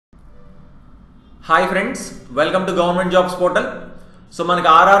Hi friends, welcome to Government Jobs Portal. So మనకి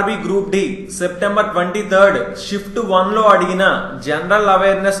RRB Group D September 23rd Shift 1 లో అడిగిన general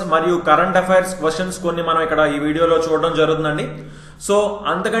awareness మరియు current affairs questions కొన్ని మనం ఇక్కడ ఈ వీడియోలో చూడడం జరుగుతుందండి. సో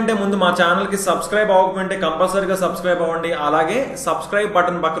అంతకంటే ముందు మా ఛానల్ కి సబ్స్క్రైబ్ అవ్వకపోతే కంపల్సరీగా సబ్స్క్రైబ్ అవ్వండి. అలాగే సబ్స్క్రైబ్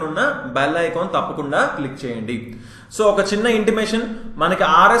బటన్ పక్కన ఉన్న బెల్ ఐకాన్ తప్పకుండా క్లిక్ చేయండి. సో ఒక చిన్న ఇంటిమేషన్, మనకి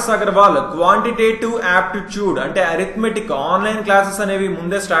ఆర్ఎస్ అగర్వాల్ క్వాంటిటేటివ్ యాప్టిట్యూడ్ అంటే అరిథమెటిక్ ఆన్లైన్ క్లాసెస్ అనేవి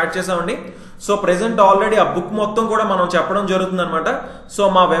ముందే స్టార్ట్ చేసామండి. సో ప్రెసెంట్ ఆల్రెడీ ఆ బుక్ మొత్తం కూడా మనం చెప్పడం జరుగుతుంది అనమాట. సో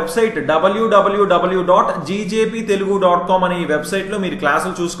మా వెబ్సైట్ www.gjptelugu.com అనే ఈ వెబ్సైట్ లో మీరు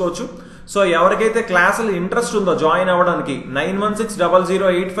క్లాసులు చూసుకోవచ్చు. సో ఎవరికైతే క్లాసులు ఇంట్రెస్ట్ ఉందో జాయిన్ అవ్వడానికి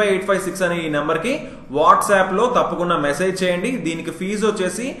 9160085856 అనే ఈ నెంబర్ కి వాట్సాప్ లో తప్పకుండా మెసేజ్ చేయండి. దీనికి ఫీజు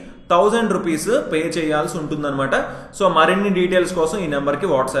వచ్చేసి 1000 రూపీస్ పే చేయాల్సి ఉంటుంది అనమాట. సో మరిన్ని డీటెయిల్స్ కోసం ఈ నెంబర్ కి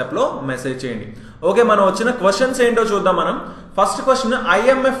వాట్సాప్ లో మెసేజ్ చేయండి. ఓకే, మనం వచ్చిన క్వశ్చన్స్ ఏంటో చూద్దాం. మనం first question,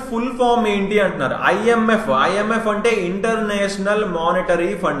 IMF full form ఏంటి అంటున్నారు. ఐఎంఎఫ్ అంటే ఇంటర్నేషనల్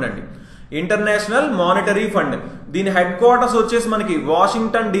మానిటరీ ఫండ్ అండి. International monetary fund. దీని హెడ్ క్వార్టర్స్ వచ్చేసి మనకి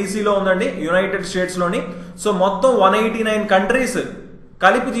వాషింగ్టన్ డీసీలో ఉందండి, యునైటెడ్ స్టేట్స్ లోని. సో మొత్తం 189 కంట్రీస్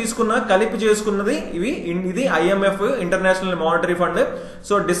కలిపి చేసుకున్నది ఇది IMF international monetary fund.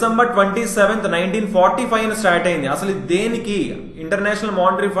 So December 27th 1945 start అయింది. అసలు దేనికి ఇంటర్నేషనల్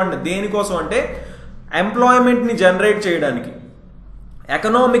మానిటరీ ఫండ్ దేనికోసం అంటే ఎంప్లాయ్మెంట్ ని జనరేట్ చేయడానికి,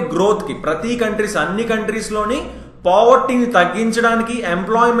 ఎకనామిక్ గ్రోత్ కి, ప్రతి కంట్రీస్ అన్ని కంట్రీస్ లోని పావర్టీని తగ్గించడానికి,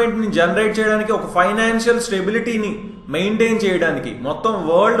 ఎంప్లాయ్మెంట్ ని జనరేట్ చేయడానికి, ఒక ఫైనాన్షియల్ స్టెబిలిటీని మెయింటైన్ చేయడానికి, మొత్తం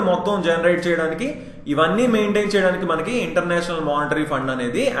వరల్డ్ మొత్తం జనరేట్ చేయడానికి, ఇవన్నీ మెయింటైన్ చేయడానికి మనకి ఇంటర్నేషనల్ మానిటరీ ఫండ్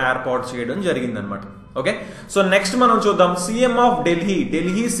అనేది ఏర్పాటు చేయడం జరిగిందనమాట. ఓకే, సో నెక్స్ట్ మనం చూద్దాం. సీఎం ఆఫ్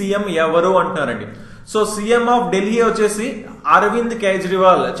ఢిల్లీ సీఎం ఎవరు అంటున్నారండి. సో సీఎం ఆఫ్ ఢిల్లీ వచ్చేసి అరవింద్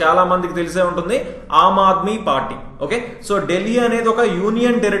కేజ్రీవాల్, చాలా మందికి తెలిసే ఉంటుంది, Aam Aadmi party. Okay, so Delhi అనేది ఒక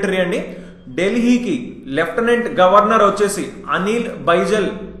యూనియన్ టెరిటరీ అండి. ఢిల్లీకి లెఫ్టినెంట్ గవర్నర్ వచ్చేసి అనిల్ బైజల్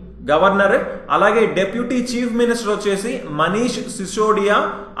గవర్నర్, అలాగే డిప్యూటీ చీఫ్ మినిస్టర్ వచ్చేసి మనీష్ సిసోడియా,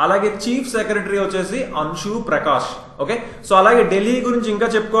 అలాగే చీఫ్ సెక్రటరీ వచ్చేసి అంశు ప్రకాష్. ఓకే, సో అలాగే ఢిల్లీ గురించి ఇంకా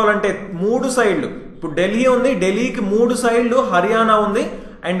చెప్పుకోవాలంటే 3 సైడ్లు, ఇప్పుడు ఢిల్లీ ఉంది, ఢిల్లీకి 3 సైడ్లు హర్యానా ఉంది,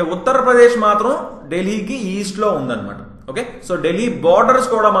 అండ్ ఉత్తరప్రదేశ్ మాత్రం ఢిల్లీకి ఈస్ట్ లో ఉందన్నమాట. ఓకే, సో ఢిల్లీ బార్డర్స్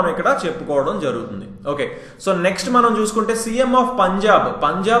కూడా మనం ఇక్కడ చెప్పుకోవడం జరుగుతుంది. ఓకే, సో నెక్స్ట్ మనం చూసుకుంటే సీఎం ఆఫ్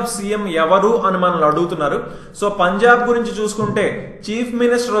పంజాబ్ సీఎం ఎవరు అని మనల్ని అడుగుతున్నారు. సో పంజాబ్ గురించి చూసుకుంటే చీఫ్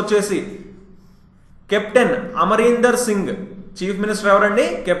మినిస్టర్ వచ్చేసి captain Amarinder Singh. Chief minister ఎవరండి?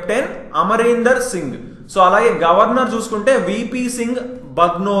 కెప్టెన్ అమరీందర్ సింగ్. సో అలాగే గవర్నర్ చూసుకుంటే విపి సింగ్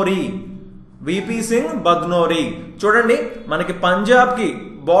బద్నోరీ. చూడండి, మనకి పంజాబ్ కి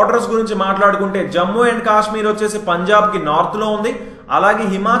బార్డర్స్ గురించి మాట్లాడుకుంటే జమ్మూ అండ్ కాశ్మీర్ వచ్చేసి పంజాబ్ కి నార్త్ లో ఉంది, అలాగే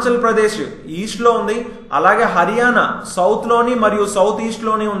హిమాచల్ ప్రదేశ్ ఈస్ట్ లో ఉంది, అలాగే హర్యానా సౌత్ లోని మరియు సౌత్ ఈస్ట్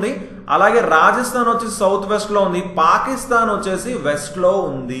లోని ఉంది, అలాగే రాజస్థాన్ వచ్చేసి సౌత్ వెస్ట్ లో ఉంది, పాకిస్తాన్ వచ్చేసి వెస్ట్ లో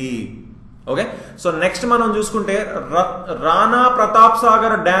ఉంది. ఓకే, సో నెక్స్ట్ మనం చూసుకుంటే రాణా ప్రతాప్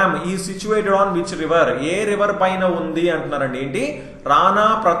సాగర్ డ్యామ్ ఈ situated on which river, A river పైన ఉంది అంటున్నారండి. ఏంటి? రాణా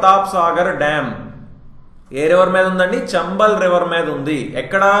ప్రతాప్ సాగర్ డ్యామ్ ఏ రివర్ మీద ఉందండి? చంబల్ రివర్ మీద ఉంది.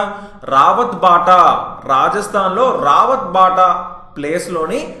 ఎక్కడ? రావత్ బాటా, రాజస్థాన్ లో రావత్ బాటా ప్లేస్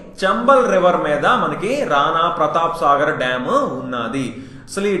లోని చంబల్ రివర్ మీద మనకి రాణా ప్రతాప్ సాగర్ డ్యామ్ ఉన్నది.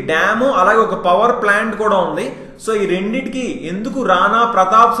 అసలు ఈ డ్యాము అలాగే ఒక పవర్ ప్లాంట్ కూడా ఉంది. సో ఈ రెండిటికి ఎందుకు రాణా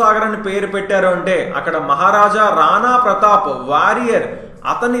ప్రతాప్ సాగర్ అని పేరు పెట్టారు అంటే అక్కడ మహారాజా రాణా ప్రతాప్ వారియర్,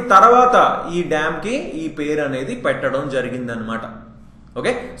 అతని తర్వాత ఈ డ్యామ్ కి ఈ పేరు అనేది పెట్టడం జరిగిందనమాట.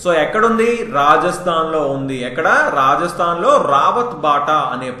 ఓకే, సో ఎక్కడుంది? రాజస్థాన్ లో ఉంది. ఎక్కడ? రాజస్థాన్ లో రావత్ బాటా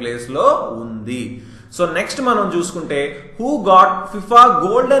అనే ప్లేస్ లో ఉంది. సో నెక్స్ట్ మనం చూసుకుంటే who got FIFA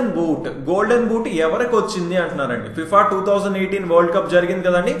golden boot ఎవరికి వచ్చింది అంటున్నారండి. ఫిఫా 2018 వరల్డ్ కప్ జరిగింది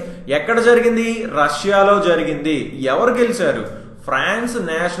కదండి. ఎక్కడ జరిగింది? రష్యాలో జరిగింది. ఎవరు గెలిచారు? ఫ్రాన్స్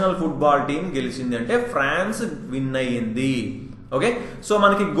నేషనల్ ఫుట్బాల్ టీం గెలిచింది. అంటే ఫ్రాన్స్ విన్ అయ్యింది. ఓకే, సో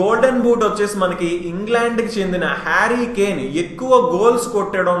మనకి గోల్డెన్ బూట్ వచ్చేసి మనకి ఇంగ్లాండ్ కి చెందిన హ్యారీ కేన్ ఎక్కువ గోల్స్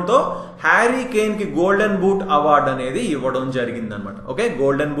కొట్టడంతో హ్యారీ కేన్ కి గోల్డెన్ బూట్ అవార్డు అనేది ఇవ్వడం జరిగింది అనమాట. ఓకే,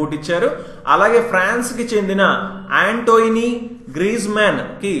 గోల్డెన్ బూట్ ఇచ్చారు. అలాగే ఫ్రాన్స్ కి చెందిన ఆంటోయినీ గ్రీజ్మాన్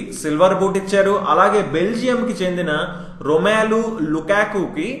కి సిల్వర్ బూట్ ఇచ్చారు. అలాగే బెల్జియం కి చెందిన రొమాలు లుకాకు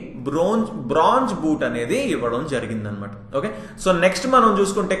కి బ్రాంజ్ బూట్ అనేది ఇవ్వడం జరిగింది అనమాట. ఓకే, సో నెక్స్ట్ మనం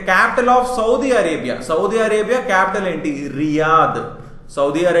చూసుకుంటే capital of Saudi Arabia capital ఏంటి? రియాద్.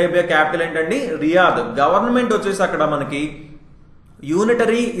 సౌదీ అరేబియా క్యాపిటల్ ఏంటండి? రియాద్. గవర్నమెంట్ వచ్చేసి అక్కడ మనకి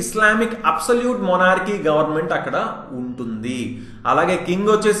unitary Islamic absolute monarchy government అక్కడ ఉంటుంది. అలాగే కింగ్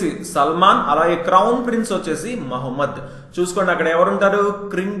వచ్చేసి సల్మాన్, అలాగే క్రౌన్ ప్రిన్స్ వచ్చేసి మహమ్మద్. చూసుకోండి అక్కడ ఎవరుంటారు,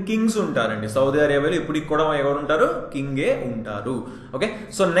 కింగ్స్ ఉంటారండి. సౌదీ అరేబియాలో ఇప్పటికి కూడా ఎవరుంటారు, కింగే ఉంటారు. ఓకే,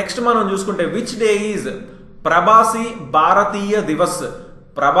 సో నెక్స్ట్ మనం చూసుకుంటే విచ్ డే ఈజ్ ప్రవాసీ భారతీయ దివస్.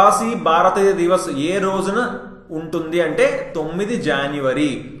 ప్రవాసీ భారతీయ దివస్ ఏ రోజున ఉంటుంది అంటే 9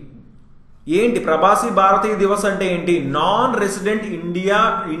 జనవరి. ఏంటి ప్రవాసీ భారతీయ దివస్ అంటే ఏంటి, non resident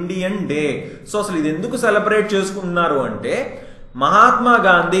Indian day. So అసలు ఇది ఎందుకు సెలబ్రేట్ చేసుకుంటున్నారు అంటే మహాత్మా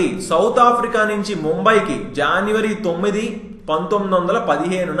గాంధీ సౌత్ ఆఫ్రికా నుంచి ముంబైకి జనవరి 9,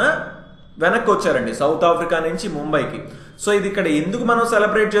 1915 వెనక్కి వచ్చారండి, సౌత్ ఆఫ్రికా నుంచి ముంబైకి. సో ఇది ఇక్కడ ఎందుకు మనం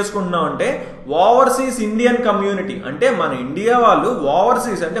సెలబ్రేట్ చేసుకుంటున్నాం అంటే ఓవర్సీస్ ఇండియన్ కమ్యూనిటీ, అంటే మన ఇండియా వాళ్ళు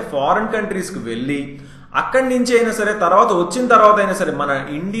ఓవర్సీస్ అంటే ఫారిన్ కంట్రీస్కి వెళ్ళి అక్కడి నుంచి అయినా సరే తర్వాత వచ్చిన తర్వాత అయినా సరే మన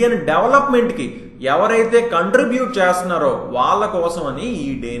ఇండియన్ డెవలప్మెంట్ కి ఎవరైతే కంట్రిబ్యూట్ చేస్తున్నారో వాళ్ళ కోసం అని ఈ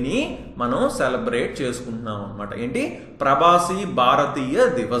డేని మనం సెలబ్రేట్ చేసుకుంటున్నాం అనమాట. ఏంటి, ప్రవాసీ భారతీయ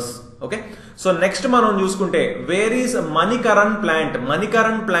దివస్. ఓకే, సో నెక్స్ట్ మనం చూసుకుంటే where is Manikaran plant.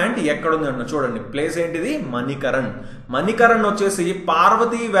 Manikaran plant ఎక్కడుంది అన్న చూడండి, ప్లేస్ ఏంటిది, మణికరణ్. మణికరణ్ వచ్చేసి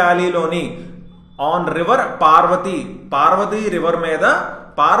Parvati వ్యాలీలోని on river Parvati river మీద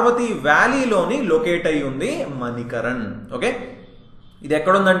పార్వతీ వ్యాలీలోని లొకేట్ అయి ఉంది మణికరణ్. ఓకే, ఇది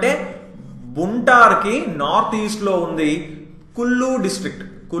ఎక్కడుందంటే బుంటార్కి నార్త్ ఈస్ట్ లో ఉంది. కుల్లు డిస్ట్రిక్ట్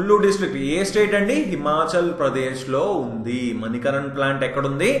ఏ స్టేట్ అండి, హిమాచల్ ప్రదేశ్ లో ఉంది. మణికరణ్ ప్లాంట్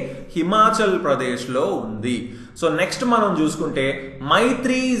ఎక్కడుంది, హిమాచల్ ప్రదేశ్ లో ఉంది. సో నెక్స్ట్ మనం చూసుకుంటే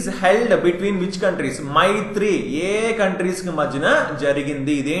మైత్రి is held between which countries. Mythri A countries కి మధ్యన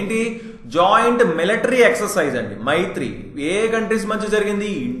జరిగింది, ఇదేంటి జాయింట్ మిలిటరీ ఎక్సర్సైజ్ అండి. మైత్రి ఏ కంట్రీస్ మధ్య జరిగింది,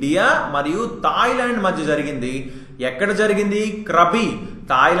 ఇండియా మరియు థాయిలాండ్ మధ్య జరిగింది. ఎక్కడ జరిగింది, క్రబీ,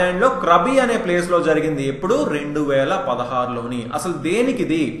 థాయిలాండ్ లో క్రబీ అనే ప్లేస్ లో జరిగింది. ఎప్పుడు 2016లోని. అసలు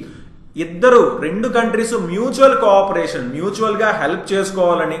దేనికిది, రెండు కంట్రీస్ మ్యూచువల్ కోఆపరేషన్, మ్యూచువల్ గా హెల్ప్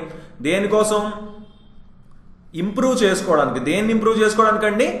చేసుకోవాలని, దేనికోసం, ఇంప్రూవ్ చేసుకోవడానికి. దేన్ని ఇంప్రూవ్ చేసుకోవడానికి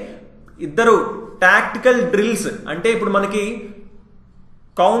అండి, ఇద్దరు టాక్టికల్ డ్రిల్స్, అంటే ఇప్పుడు మనకి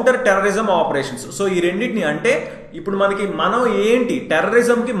కౌంటర్ టెర్రరిజం ఆపరేషన్స్. సో ఈ రెండింటిని అంటే ఇప్పుడు మనం ఏంటి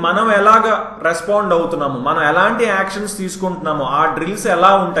టెర్రరిజం కి మనం ఎలాగ రెస్పాండ్ అవుతున్నాము, మనం ఎలాంటి యాక్షన్స్ తీసుకుంటున్నాము, ఆ డ్రిల్స్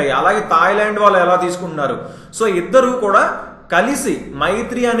ఎలా ఉంటాయి, అలాగే థాయిలాండ్ వాళ్ళు ఎలా తీసుకుంటున్నారు. సో ఇద్దరు కూడా కలిసి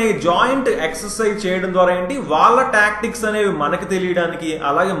మైత్రి అనే జాయింట్ ఎక్సర్సైజ్ చేయడం ద్వారా ఏంటి వాళ్ళ టాక్టిక్స్ అనేవి మనకి తెలియడానికి,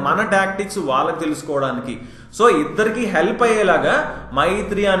 అలాగే మన టాక్టిక్స్ వాళ్ళకి తెలుసుకోవడానికి, సో ఇద్దరికి హెల్ప్ అయ్యేలాగా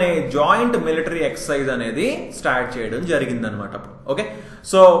మైత్రి అనే జాయింట్ మిలిటరీ ఎక్సర్సైజ్ అనేది స్టార్ట్ చేయడం జరిగింది అనమాట. Okay,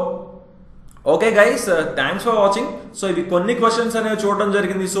 so okay guys, thanks for watching. So ఇవి కొన్ని క్వశ్చన్స్ అనేవి చూడడం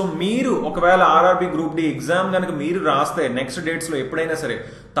జరిగింది. సో మీరు ఒకవేళ ఆర్ఆర్బి గ్రూప్ డి ఎగ్జామ్ కనుక మీరు రాస్తే నెక్స్ట్ డేట్స్ లో ఎప్పుడైనా సరే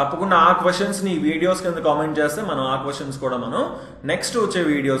తప్పకుండా ఆ క్వశ్చన్స్ ని వీడియోస్ కింద కామెంట్ చేస్తే మనం ఆ క్వశ్చన్స్ కూడా మనం నెక్స్ట్ వచ్చే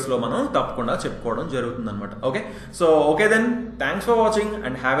వీడియోస్ లో మనం తప్పకుండా చెప్పుకోవడం జరుగుతుంది అనమాట. Okay, so okay then, thanks for watching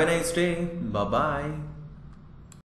and have a nice day. Bye.